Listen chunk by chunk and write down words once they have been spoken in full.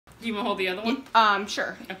Do you want to hold the other one?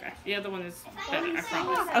 Sure. Okay. The other one is better, I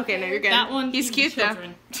promise. Okay, no, you're good. That one, he's cute though.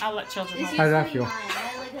 I'll let children hold. How did that feel?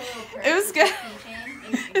 It was good.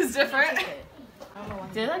 It's different.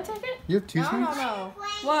 Did I take it? You have two things? No.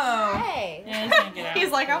 Whoa. Hey. Yeah, he's gonna get out.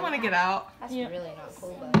 He's like, I want to get out. That's really not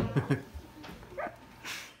cool, buddy.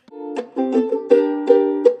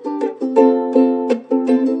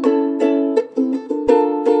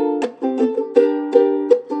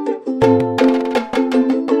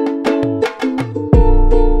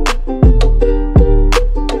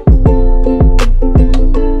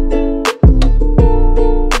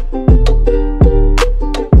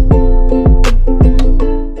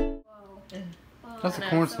 That's a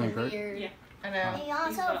corn snake, right? Yeah. I know. And you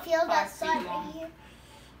also feel that side right here.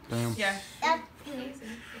 Damn. Yeah.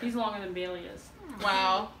 He's longer than Bailey is.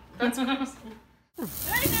 Wow. That's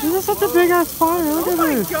This is such a big ass fire. Look at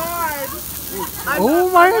this. God. Oh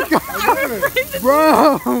my god.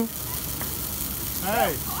 Bro.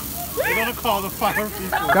 Hey, we're gonna call the fire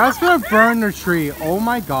people. That's gonna burn the tree. Oh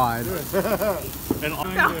my god. And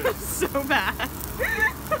That was so bad.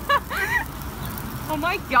 Oh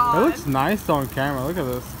my It god. looks nice on camera. Look at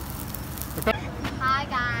this. Hi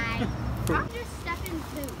guys. I'm just stepping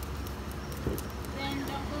through. Then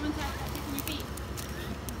don't go inside without kicking your feet.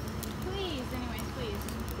 Please, anyways, please.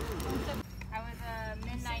 I was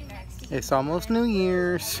midnight next. It's almost New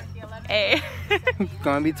Year's. Hey. It's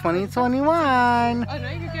gonna be 2021. Oh no,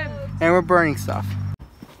 you're good. And we're burning stuff.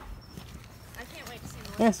 I can't wait to see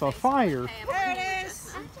more. It's a fire. There it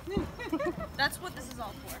is. That's what this is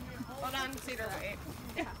all for. Hold on, Cedar, wait.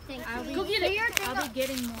 I'll be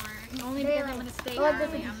getting more. Only because I'm going to stay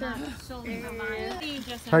early. I'm not solely relying.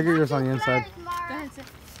 Try to get yours on the inside.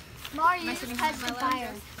 Mara, you just touched the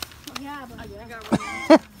fire. Yeah,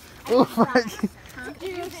 but Oh my.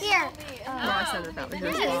 Here. Oh, I said that was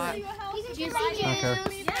your spot. Okay.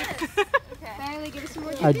 barely give us some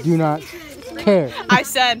more. I do not care. I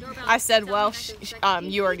said, well,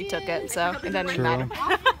 you already took it, so it doesn't even matter.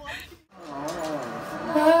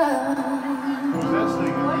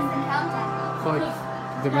 So like,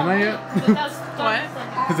 is it midnight yet?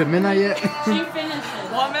 What? Is it midnight yet? She finished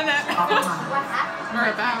it. 1 minute. Or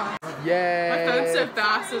about. Yay! My phone's so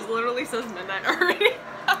fast, it literally says midnight already.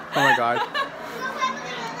 Oh my god.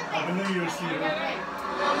 Happy New Year, Cedar.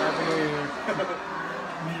 Happy New Year.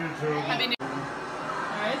 New Year, Joe. Happy New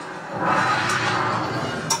Alright?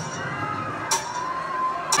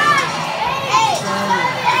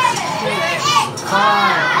 5,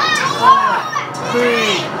 4, 3,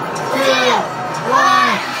 2,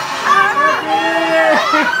 1.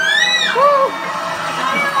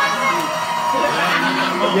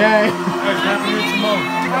 Yay! Happy New Year, Simone.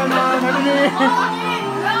 Come on, Happy New Year!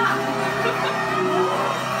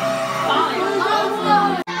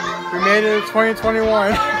 We made it to 2021.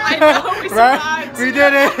 I know, we Right? survived. We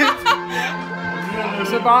did it! We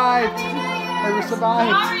survived! We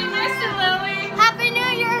survived! Sorry, missed it.